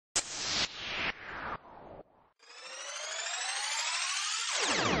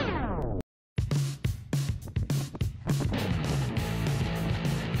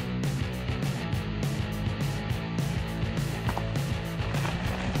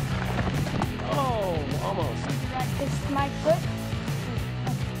Is my foot?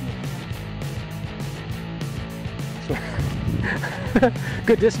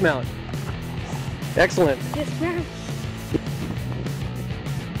 Good dismount. Excellent. Dismount.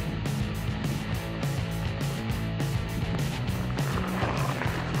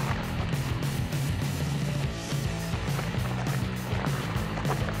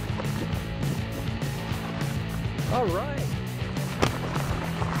 All right.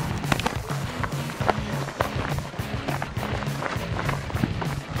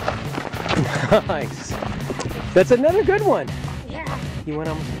 Nice. That's another good one. Yeah. You went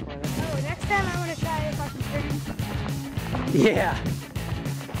almost. Oh, next time I want to try if I can turn. Yeah.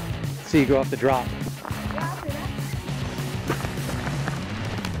 So you go off the drop. Yeah, I'll do that.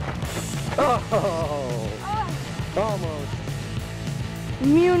 Oh. Almost.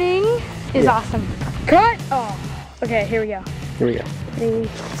 Muning is awesome. Cut! Oh. Okay, here we go. Here we go. 3, 2.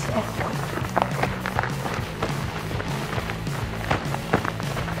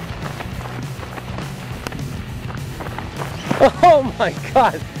 Oh my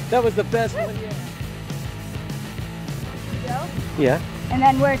God, that was the best one yet. Go. Yeah. And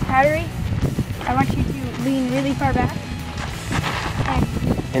then where it's powdery, I want you to lean really far back.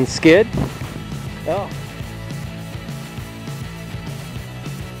 And skid. Oh.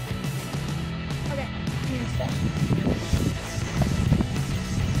 Okay.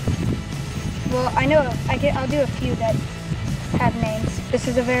 Well, I know I'll do a few that have names. This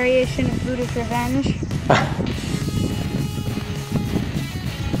is a variation of Buddha's Revenge.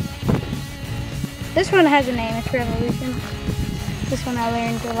 This one has a name, it's Revolution. This one I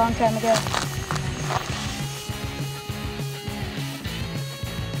learned a long time ago.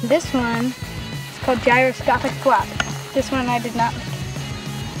 This one is called Gyroscopic Flop. This one I did not make.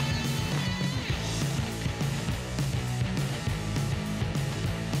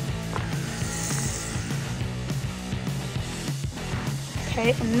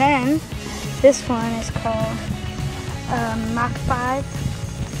 Okay, and then this one is called Mach 5.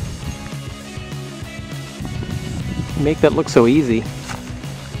 Make that look so easy.